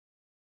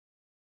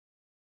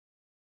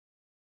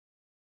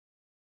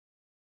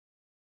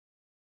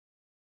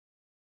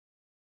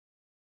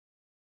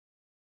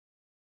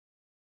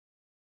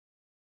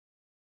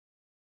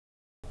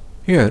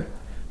Here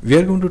we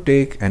are going to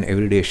take an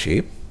everyday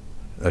shape,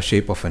 a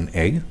shape of an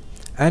egg,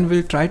 and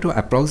we'll try to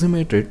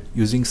approximate it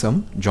using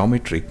some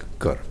geometric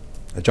curve,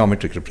 a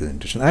geometric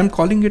representation. I am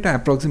calling it an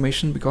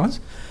approximation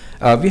because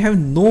we have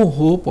no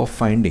hope of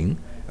finding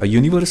a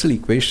universal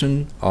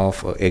equation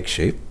of egg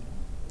shape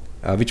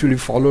which will be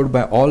followed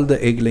by all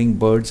the egg-laying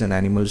birds and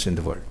animals in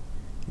the world,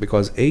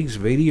 because eggs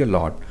vary a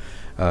lot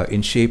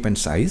in shape and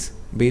size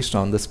based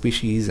on the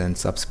species and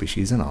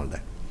subspecies and all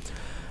that.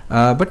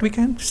 But we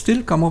can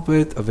still come up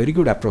with a very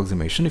good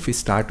approximation if we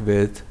start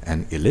with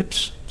an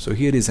ellipse. So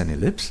here is an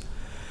ellipse,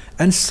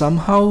 and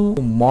somehow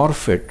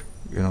morph it,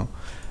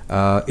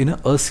 in an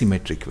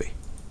asymmetric way.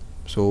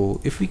 So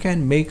if we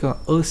can make a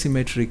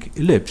asymmetric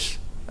ellipse,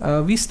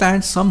 we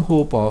stand some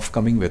hope of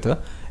coming with a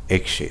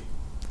egg shape.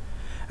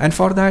 And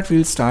for that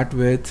we'll start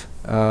with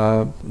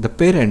the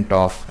parent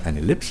of an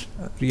ellipse,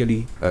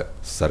 really a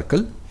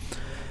circle.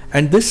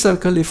 And this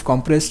circle, if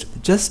compressed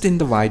just in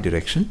the y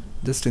direction,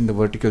 just in the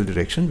vertical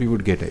direction, we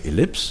would get an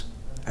ellipse.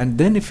 And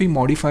then if we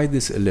modify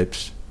this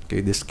ellipse, okay,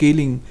 the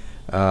scaling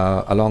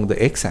along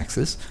the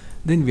x-axis,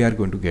 then we are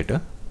going to get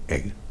an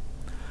egg.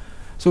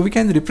 So we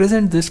can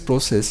represent this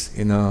process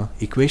in a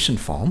equation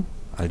form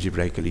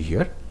algebraically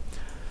here.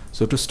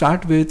 So to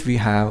start with, we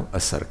have a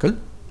circle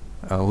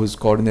whose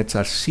coordinates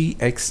are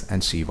cx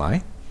and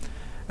cy,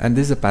 and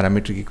this is a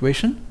parametric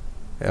equation.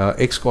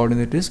 X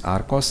coordinate is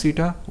r cos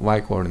theta,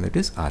 y coordinate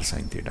is r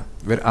sin theta,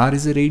 where r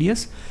is a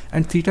radius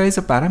and theta is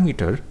a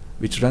parameter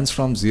which runs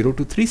from 0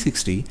 to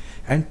 360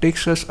 and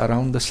takes us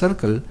around the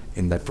circle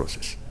in that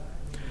process.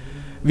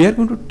 We are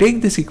going to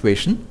take this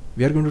equation,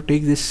 we are going to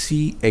take this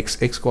cx,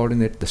 x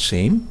coordinate the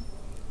same,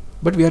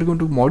 but we are going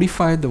to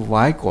modify the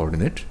y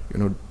coordinate,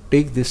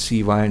 take this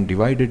cy and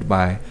divide it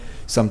by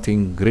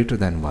something greater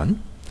than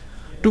 1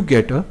 to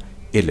get a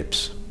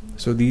ellipse.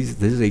 So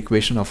this is the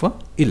equation of a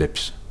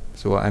ellipse.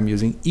 So I am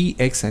using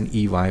ex and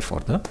ey for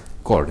the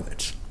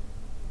coordinates.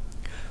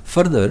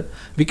 Further,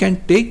 we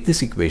can take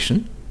this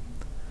equation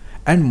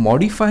and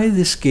modify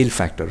the scale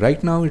factor.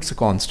 Right now it's a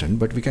constant,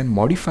 but we can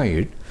modify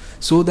it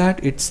so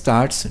that it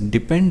starts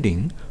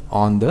depending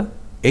on the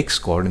x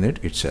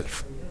coordinate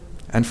itself.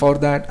 And for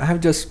that I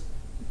have just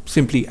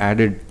simply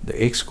added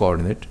the x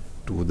coordinate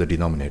to the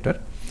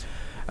denominator.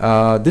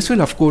 This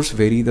will of course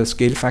vary the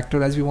scale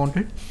factor as we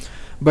wanted,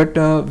 but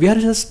we are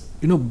just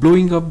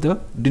blowing up the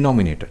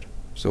denominator.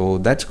 So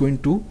that's going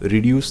to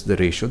reduce the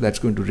ratio, that's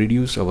going to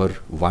reduce our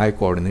y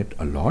coordinate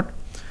a lot.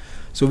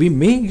 So we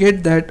may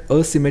get that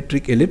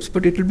asymmetric ellipse,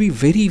 but it will be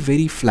very,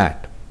 very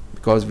flat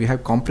because we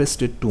have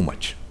compressed it too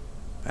much.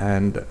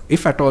 And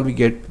if at all we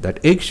get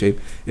that egg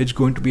shape, it's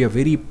going to be a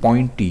very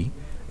pointy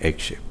egg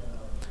shape,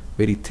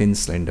 very thin,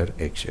 slender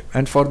egg shape.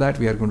 And for that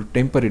we are going to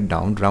temper it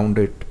down, round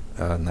it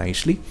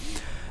nicely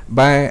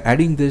by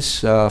adding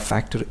this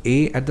factor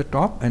a at the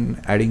top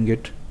and adding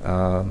it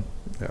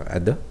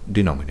at the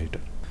denominator.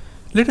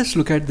 Let us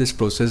look at this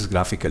process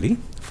graphically.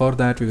 For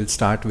that we will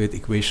start with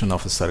equation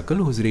of a circle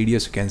whose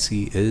radius you can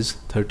see is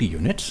 30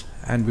 units,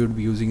 and we would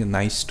be using a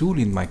nice tool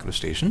in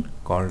MicroStation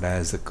called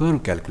as the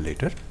curve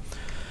calculator.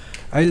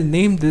 I'll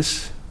name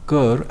this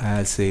curve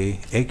as a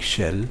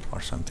eggshell or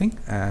something,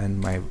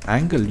 and my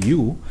angle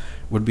u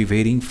would be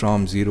varying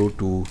from 0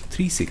 to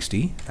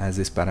 360 as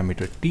this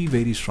parameter t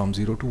varies from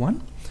 0 to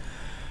 1.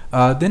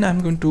 Then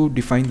I'm going to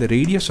define the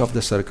radius of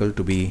the circle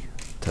to be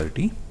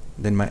 30.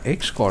 Then my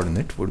x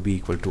coordinate would be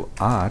equal to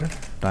r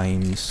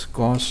times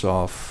cos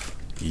of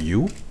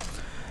u,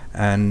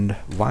 and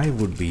y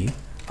would be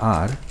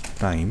r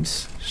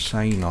times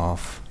sine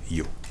of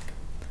u.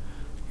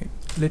 Okay.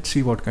 Let's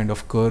see what kind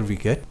of curve we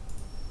get.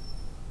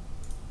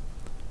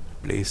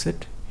 Place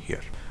it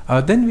here.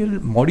 Then we'll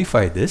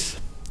modify this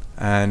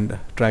and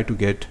try to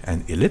get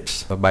an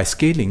ellipse by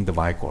scaling the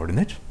y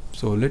coordinate.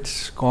 So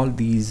let's call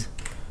these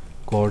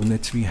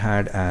coordinates we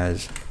had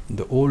as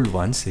the old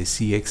ones, say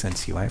cx and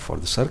cy for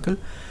the circle,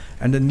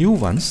 and the new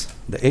ones,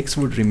 the x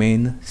would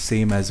remain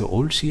same as the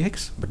old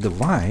cx, but the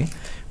y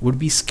would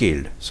be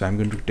scaled. So I'm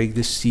going to take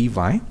this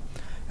cy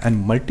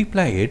and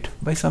multiply it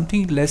by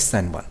something less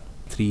than 1,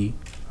 3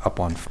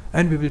 upon 5,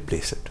 and we will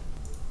place it.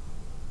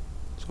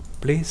 So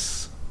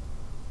place.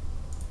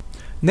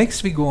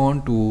 Next we go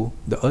on to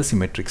the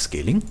asymmetric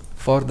scaling.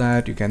 For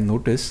that you can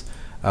notice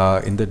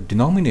in the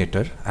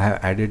denominator I have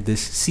added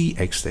this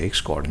cx, the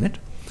x coordinate.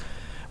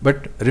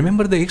 But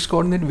remember, the x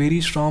coordinate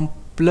varies from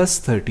plus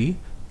 30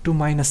 to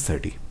minus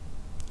 30.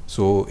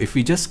 So if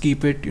we just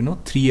keep it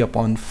 3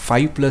 upon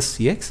 5 plus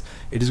cx,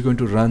 it is going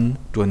to run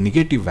to a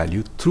negative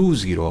value through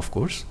 0 of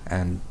course,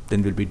 and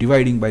then we'll be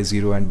dividing by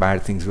 0 and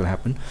bad things will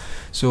happen.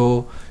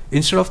 So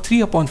instead of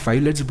 3 upon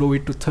 5, let's blow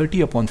it to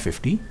 30 upon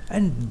 50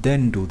 and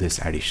then do this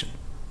addition.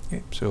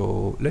 Okay,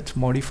 so let's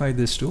modify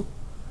this to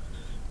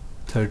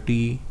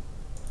 30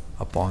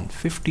 upon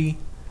 50,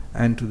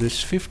 and to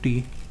this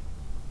 50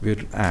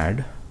 we'll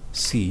add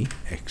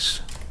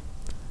cx.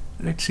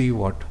 Let's see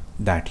what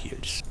that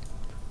yields.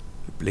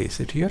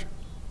 Place it here,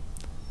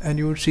 and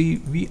you will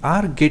see we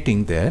are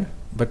getting there,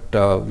 but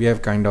we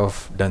have kind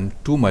of done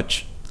too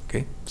much.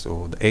 Okay,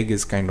 so the egg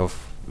is kind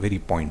of very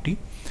pointy.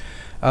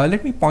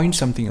 Let me point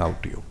something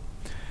out to you.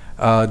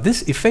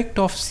 This effect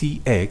of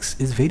Cx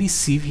is very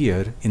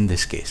severe in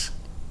this case.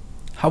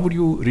 How would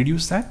you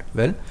reduce that?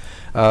 Well,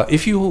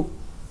 if you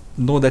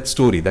know that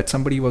story that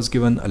somebody was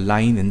given a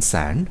line in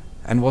sand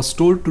and was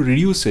told to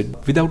reduce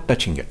it without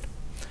touching it.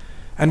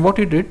 And what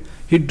he did,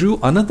 he drew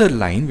another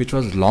line which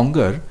was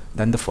longer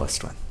than the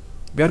first one.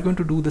 We are going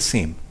to do the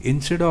same.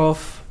 Instead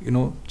of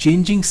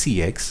changing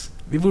Cx,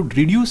 we would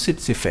reduce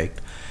its effect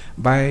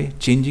by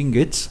changing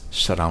its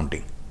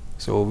surrounding.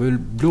 So we'll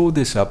blow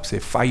this up, say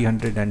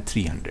 500 and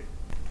 300,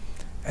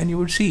 and you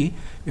would see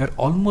we are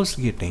almost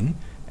getting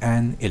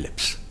an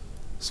ellipse.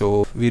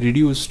 So we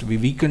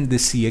weakened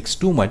this Cx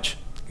too much.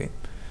 Okay,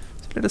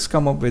 so let us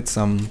come up with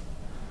some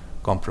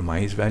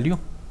compromise value.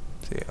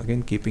 Say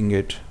again, keeping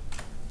it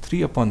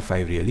 3 upon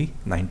 5, really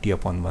 90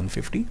 upon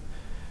 150.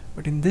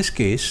 But in this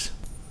case,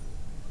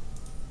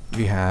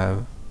 we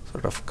have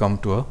sort of come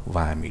to a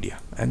via media,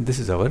 and this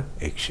is our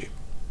egg shape,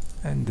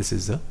 and this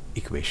is the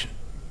equation.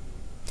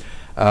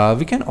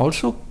 We can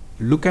also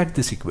look at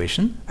this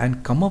equation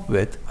and come up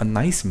with a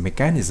nice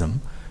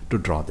mechanism to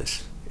draw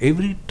this.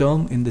 Every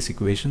term in this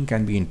equation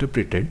can be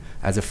interpreted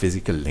as a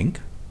physical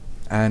link,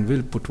 and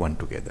we'll put one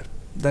together.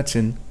 That's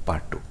in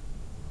part 2.